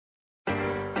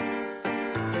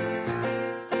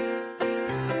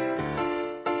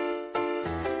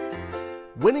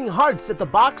Winning hearts at the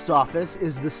box office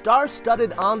is the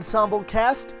star-studded ensemble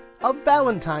cast of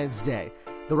Valentine's Day,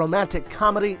 the romantic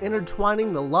comedy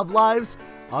intertwining the love lives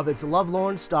of its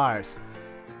lovelorn stars.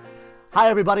 Hi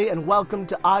everybody, and welcome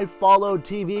to iFollo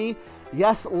TV.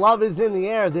 Yes, love is in the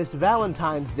air this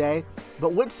Valentine's Day,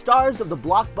 but which stars of the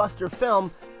blockbuster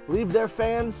film leave their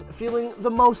fans feeling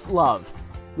the most love?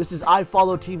 This is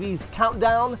iFollo TV's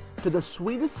countdown to the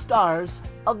sweetest stars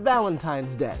of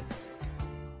Valentine's Day.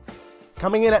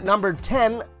 Coming in at number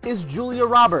 10 is Julia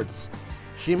Roberts.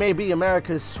 She may be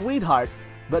America's sweetheart,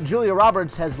 but Julia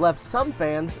Roberts has left some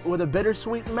fans with a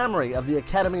bittersweet memory of the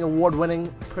Academy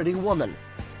Award-winning Pretty Woman.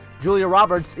 Julia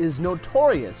Roberts is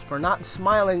notorious for not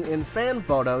smiling in fan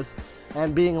photos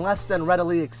and being less than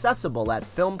readily accessible at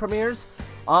film premieres,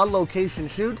 on-location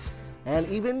shoots, and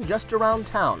even just around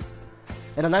town.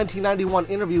 In a 1991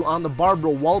 interview on the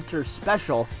Barbara Walters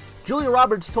special, Julia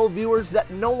Roberts told viewers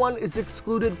that no one is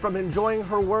excluded from enjoying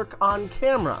her work on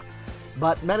camera,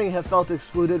 but many have felt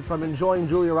excluded from enjoying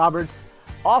Julia Roberts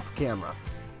off camera.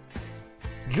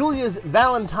 Julia's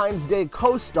Valentine's Day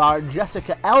co-star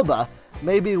Jessica Alba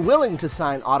may be willing to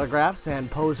sign autographs and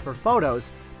pose for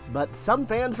photos, but some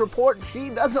fans report she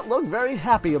doesn't look very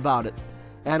happy about it.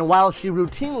 And while she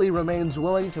routinely remains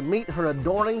willing to meet her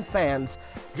adoring fans,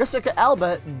 Jessica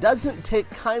Alba doesn't take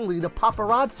kindly to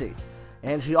paparazzi,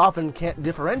 and she often can't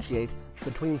differentiate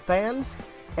between fans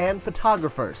and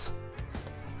photographers.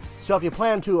 So if you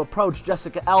plan to approach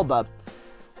Jessica Alba,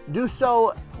 do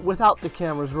so without the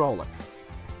cameras rolling.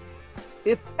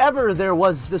 If ever there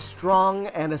was the strong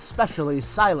and especially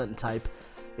silent type,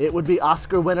 it would be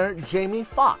Oscar winner Jamie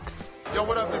Foxx. Yo,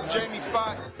 what up, it's Jamie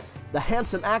Foxx. The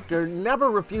handsome actor never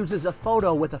refuses a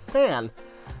photo with a fan,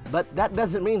 but that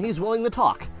doesn't mean he's willing to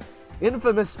talk.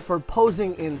 Infamous for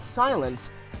posing in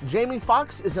silence, Jamie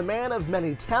Foxx is a man of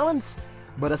many talents,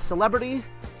 but a celebrity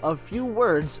of few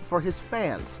words for his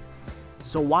fans.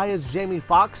 So why is Jamie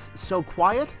Foxx so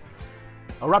quiet?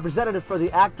 A representative for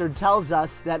the actor tells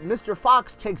us that Mr.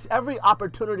 Foxx takes every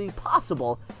opportunity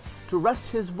possible to rest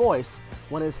his voice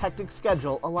when his hectic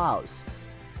schedule allows.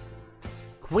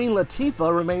 Queen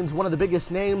Latifah remains one of the biggest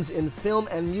names in film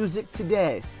and music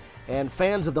today, and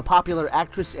fans of the popular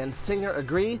actress and singer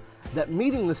agree that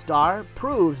meeting the star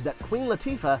proves that Queen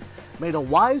Latifah made a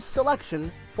wise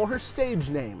selection for her stage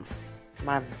name.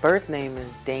 My birth name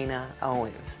is Dana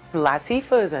Owens.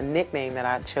 Latifah is a nickname that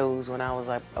I chose when I was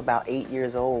about 8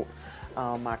 years old.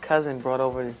 My cousin brought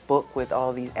over this book with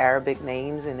all these Arabic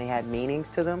names and they had meanings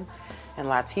to them. And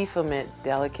Latifah meant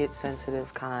delicate,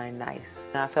 sensitive, kind, nice.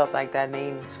 And I felt like that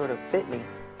name sort of fit me.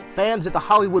 Fans at the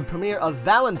Hollywood premiere of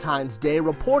Valentine's Day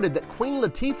reported that Queen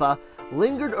Latifah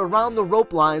lingered around the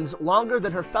rope lines longer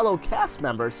than her fellow cast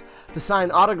members to sign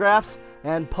autographs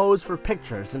and pose for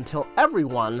pictures until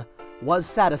everyone was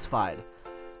satisfied.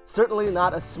 Certainly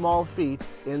not a small feat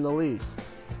in the least.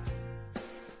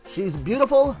 She's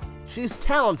beautiful, she's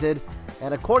talented,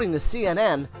 and according to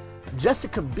CNN,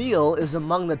 Jessica Biel is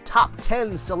among the top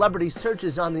 10 celebrity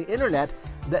searches on the internet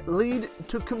that lead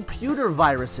to computer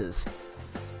viruses.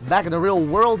 Back in the real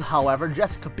world, however,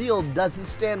 Jessica Biel doesn't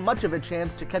stand much of a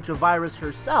chance to catch a virus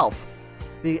herself.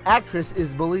 The actress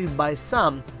is believed by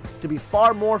some to be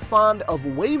far more fond of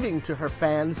waving to her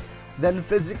fans than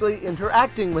physically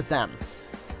interacting with them.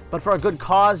 But for a good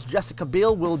cause, Jessica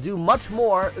Biel will do much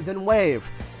more than wave.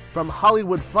 From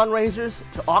Hollywood fundraisers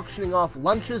to auctioning off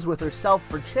lunches with herself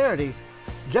for charity,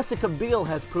 Jessica Biel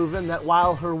has proven that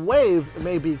while her wave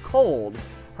may be cold,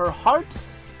 her heart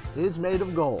is made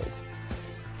of gold.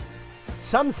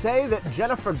 Some say that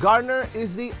Jennifer Garner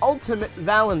is the ultimate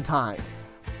Valentine.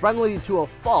 Friendly to a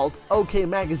fault, OK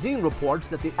Magazine reports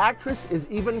that the actress is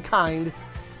even kind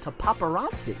to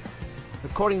paparazzi.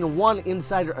 According to one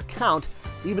insider account,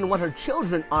 even when her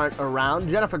children aren't around,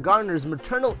 Jennifer Garner's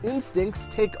maternal instincts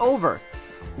take over.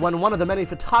 When one of the many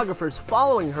photographers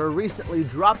following her recently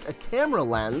dropped a camera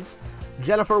lens,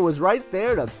 Jennifer was right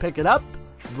there to pick it up,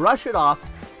 brush it off,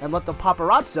 and let the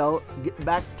paparazzo get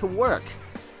back to work.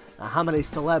 Now, how many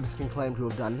celebs can claim to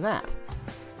have done that?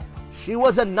 She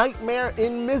was a nightmare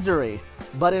in misery,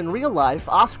 but in real life,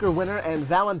 Oscar winner and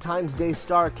Valentine's Day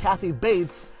star Kathy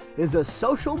Bates is a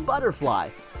social butterfly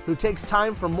who takes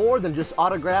time for more than just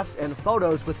autographs and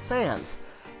photos with fans.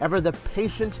 Ever the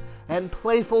patient and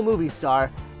playful movie star,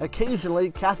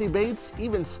 occasionally Kathy Bates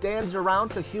even stands around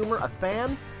to humor a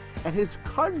fan and his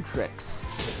card tricks.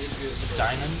 It's a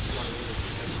diamond.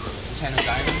 10 of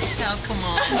diamonds. Oh, come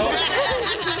on.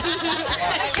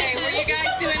 Okay, were you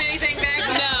guys doing anything back?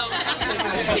 No.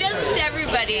 He does this to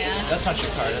everybody. That's not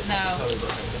your card. That's No. totally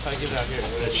different. If I give it out here,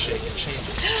 it would shake. It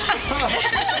changes.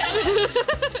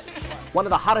 One of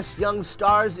the hottest young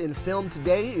stars in film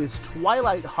today is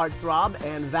Twilight heartthrob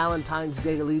and Valentine's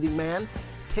Day leading man,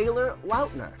 Taylor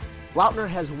Lautner. Lautner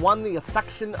has won the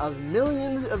affection of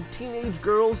millions of teenage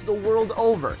girls the world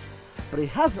over, but he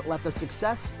hasn't let the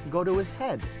success go to his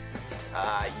head.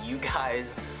 You guys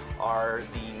are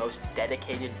the most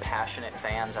dedicated, passionate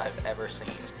fans I've ever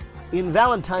seen. In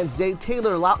Valentine's Day,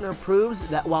 Taylor Lautner proves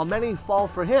that while many fall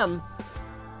for him,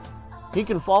 he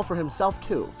can fall for himself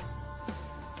too.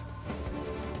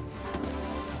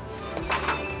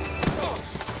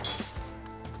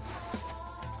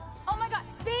 Oh my God,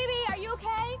 baby, are you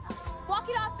okay? Walk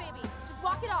it off, baby. Just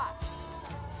walk it off.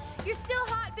 You're still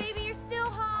hot, baby. You're still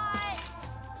hot.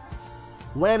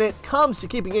 When it comes to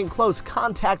keeping in close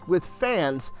contact with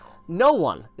fans, no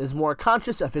one is more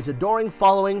conscious of his adoring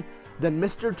following than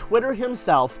Mr. Twitter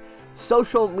himself,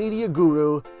 social media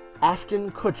guru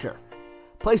Ashton Kutcher.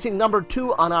 Placing number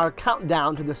 2 on our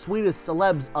countdown to the sweetest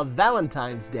celebs of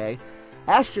Valentine's Day,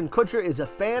 Ashton Kutcher is a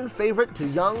fan favorite to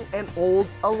young and old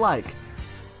alike.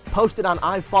 Posted on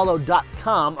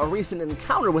iFollo.com, a recent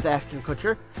encounter with Ashton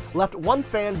Kutcher left one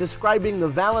fan describing the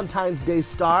Valentine's Day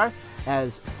star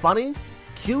as funny,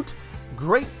 cute,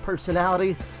 great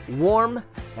personality, warm,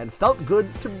 and felt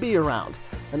good to be around.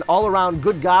 An all-around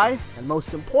good guy, and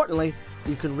most importantly,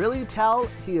 you can really tell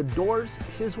he adores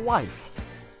his wife.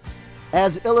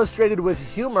 As illustrated with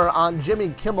humor on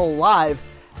Jimmy Kimmel Live,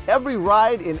 every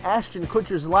ride in Ashton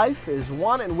Kutcher's life is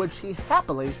one in which he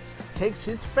happily takes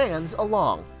his fans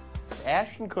along.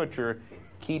 Ashton Kutcher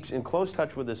keeps in close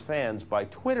touch with his fans by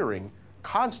twittering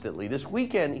constantly. This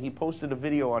weekend, he posted a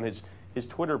video on his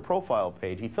Twitter profile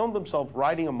page. He filmed himself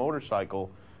riding a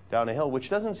motorcycle down a hill, which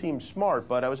doesn't seem smart,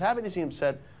 but I was happy to see him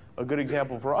set a good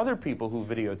example for other people who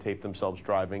videotape themselves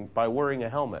driving by wearing a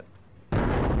helmet.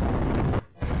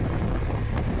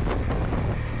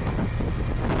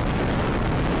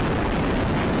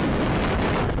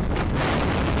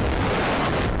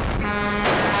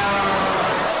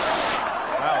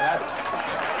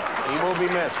 Be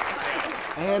missed.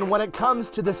 And when it comes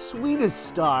to the sweetest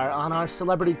star on our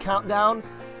celebrity countdown,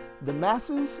 the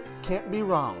masses can't be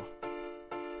wrong.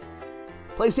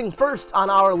 Placing first on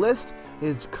our list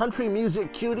is country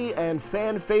music cutie and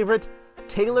fan favorite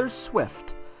Taylor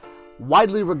Swift.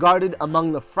 Widely regarded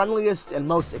among the friendliest and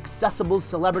most accessible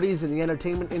celebrities in the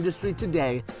entertainment industry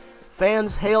today,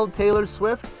 fans hail Taylor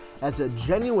Swift as a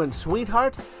genuine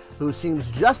sweetheart who seems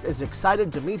just as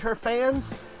excited to meet her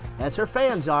fans as her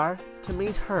fans are to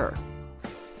meet her.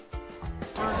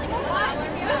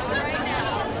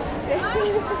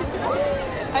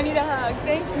 I need a hug.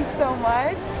 Thank you so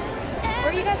much. Where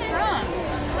are you guys from?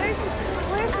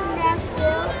 We're from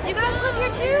Nashville. You guys live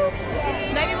here too?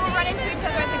 Maybe we'll run into each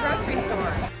other at the grocery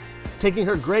store. Taking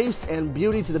her grace and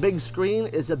beauty to the big screen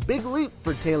is a big leap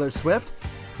for Taylor Swift,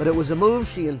 but it was a move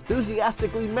she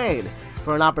enthusiastically made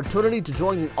for an opportunity to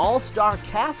join the all-star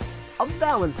cast of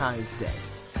Valentine's Day.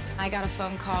 I got a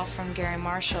phone call from Gary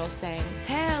Marshall saying,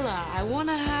 Taylor, I want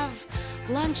to have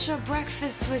lunch or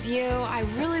breakfast with you. I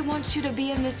really want you to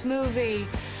be in this movie.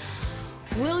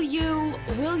 Will you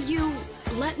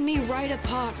let me write a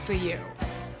part for you?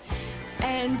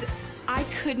 And I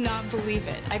could not believe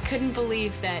it. I couldn't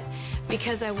believe that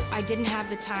because I didn't have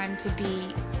the time to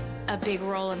be a big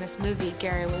role in this movie,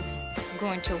 Gary was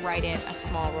going to write in a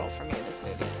small role for me in this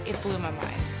movie. It blew my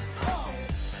mind.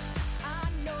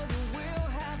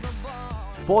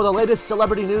 For the latest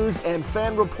celebrity news and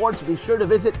fan reports, be sure to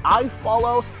visit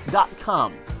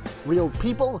iFollow.com. Real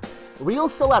people, real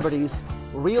celebrities,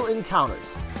 real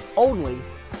encounters. Only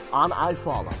on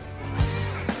iFollow.